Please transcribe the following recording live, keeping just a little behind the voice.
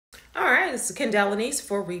All right, this is Lenice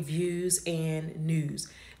for reviews and news.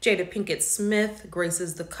 Jada Pinkett Smith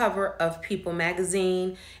graces the cover of People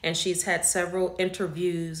magazine, and she's had several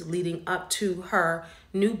interviews leading up to her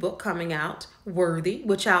new book coming out, Worthy,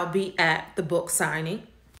 which I'll be at the book signing.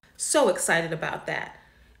 So excited about that.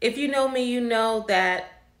 If you know me, you know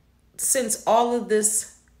that since all of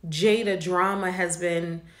this Jada drama has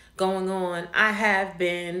been going on, I have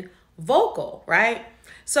been vocal, right?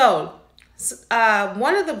 So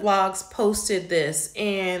one of the blogs posted this,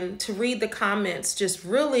 and to read the comments just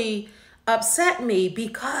really upset me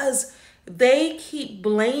because they keep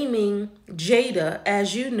blaming Jada,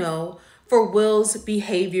 as you know, for Will's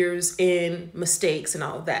behaviors and mistakes and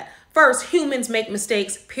all of that. First, humans make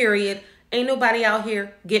mistakes, period. Ain't nobody out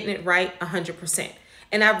here getting it right 100%.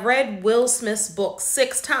 And I've read Will Smith's book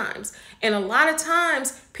 6 times. And a lot of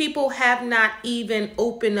times people have not even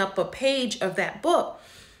opened up a page of that book.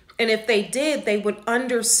 And if they did, they would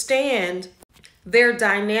understand their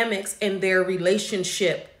dynamics and their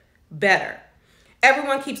relationship better.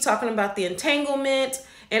 Everyone keeps talking about the entanglement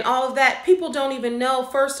and all of that. People don't even know,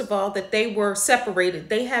 first of all, that they were separated.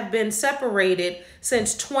 They have been separated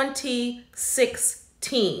since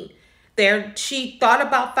 2016. She thought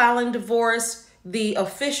about filing divorce the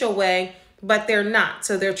official way, but they're not.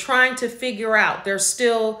 So they're trying to figure out. They're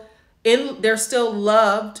still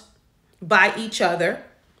loved by each other,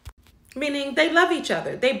 meaning they love each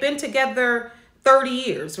other. They've been together 30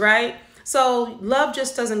 years, right? So love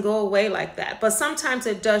just doesn't go away like that. But sometimes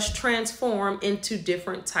it does transform into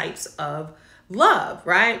different types of love,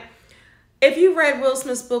 right? If you read Will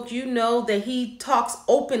Smith's book, you know that he talks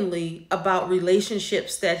openly about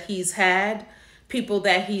relationships that he's had, people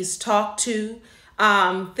that he's talked to,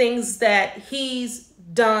 things that he's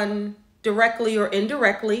done directly or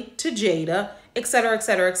indirectly to Jada, et cetera, et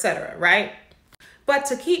cetera, et cetera, right? But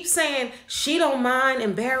to keep saying she don't mind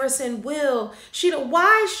embarrassing Will,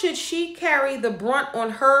 why should she carry the brunt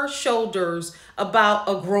on her shoulders about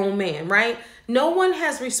a grown man, right? No one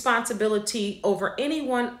has responsibility over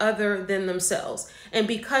anyone other than themselves. And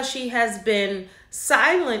because she has been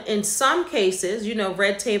silent in some cases, you know,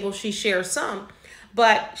 Red Table, she shares some,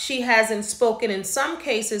 but she hasn't spoken in some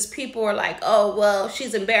cases, people are like, oh, well,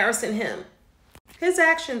 she's embarrassing him. His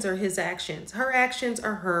actions are his actions. Her actions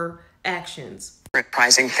are her actions.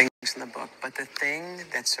 Surprising things in the book, but the thing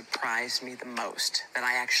that surprised me the most, that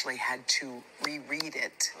I actually had to reread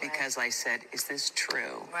it because I said, is this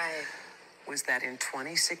true? Right. Was that in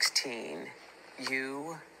 2016,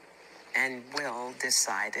 you and Will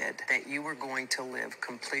decided that you were going to live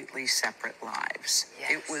completely separate lives.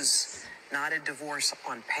 Yes. It was not a divorce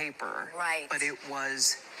on paper, right, but it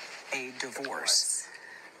was a divorce.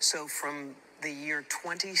 So from the year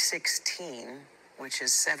 2016, which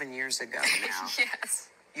is 7 years ago now, yes,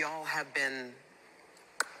 y'all have been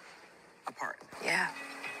apart. Yeah.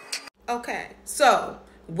 Okay, so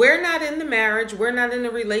we're not in the marriage, we're not in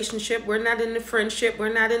the relationship, we're not in the friendship,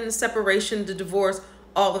 we're not in the separation, the divorce,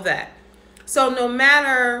 all of that. So no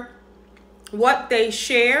matter what they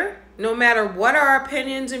share, no matter what our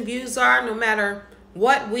opinions and views are, no matter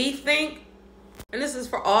what we think, and this is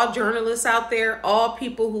for all journalists out there, all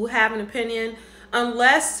people who have an opinion,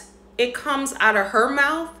 unless it comes out of her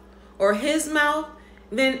mouth or his mouth,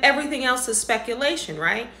 then everything else is speculation,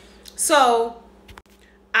 right? So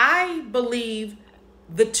I believe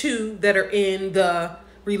the two that are in the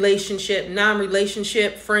relationship,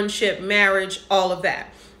 non-relationship, friendship, marriage, all of that.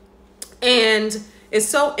 And it's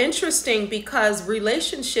so interesting because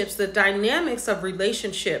relationships, the dynamics of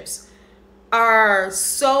relationships are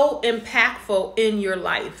so impactful in your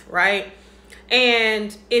life, right?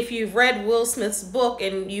 And if you've read Will Smith's book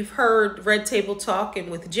and you've heard Red Table Talking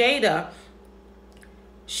with Jada,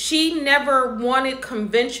 she never wanted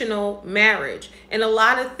conventional marriage. And a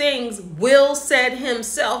lot of things Will said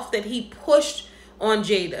himself that he pushed on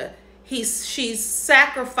Jada. She's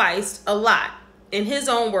sacrificed a lot. In his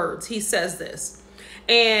own words, he says this.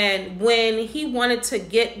 And when he wanted to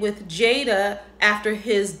get with Jada after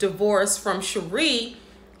his divorce from Cherie,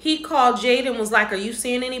 he called Jada and was like, are you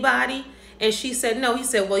seeing anybody? And she said, no. He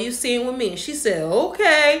said, well, you seeing with me? And she said,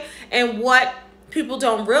 okay. And what people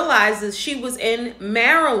don't realize is she was in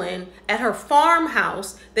Maryland at her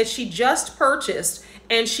farmhouse that she just purchased,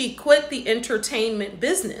 and she quit the entertainment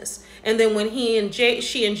business. And then when Will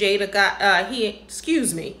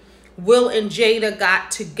and Jada got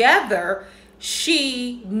together,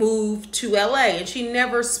 she moved to LA, and she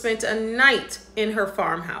never spent a night in her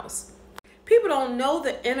farmhouse. People don't know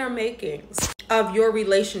the inner makings of your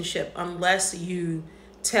relationship unless you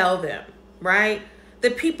tell them, right?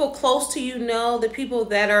 The people close to you know, the people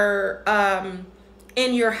that are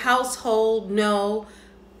in your household know.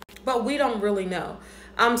 but we don't really know.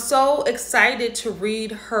 I'm so excited to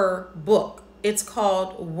read her book. It's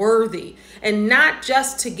called Worthy, and not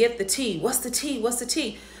just to get the tea. What's the tea? What's the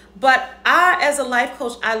tea? But I, as a life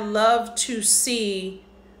coach, I love to see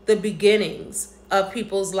the beginnings of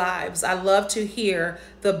people's lives. I love to hear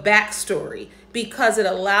the backstory because it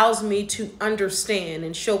allows me to understand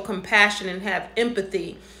and show compassion and have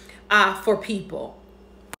empathy for people.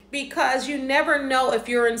 Because you never know, if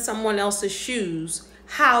you're in someone else's shoes,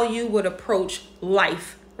 how you would approach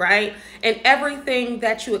life, right? And everything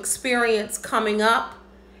that you experience coming up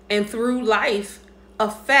and through life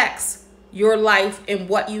affects your life and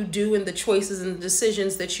what you do and the choices and the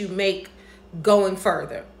decisions that you make going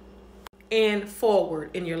further and forward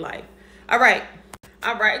in your life. All right.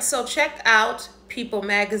 So check out People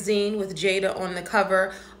magazine with Jada on the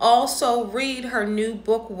cover. Also read her new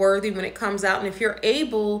book Worthy when it comes out. And if you're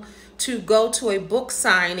able to go to a book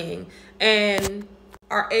signing and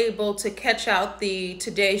are able to catch out the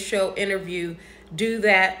Today Show interview, do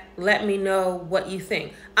that. Let me know what you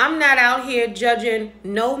think. I'm not out here judging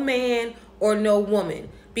no man or no woman,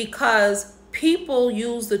 because people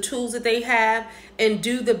use the tools that they have and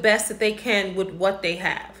do the best that they can with what they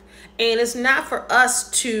have. And it's not for us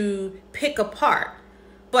to pick apart,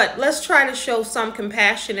 but let's try to show some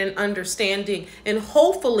compassion and understanding. And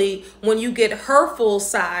hopefully when you get her full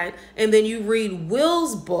side and then you read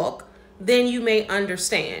Will's book, then you may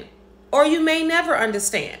understand, or you may never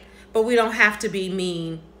understand. But we don't have to be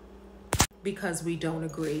mean because we don't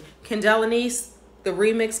agree. Lenice, the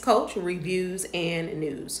Remix Coach, reviews and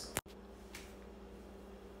news.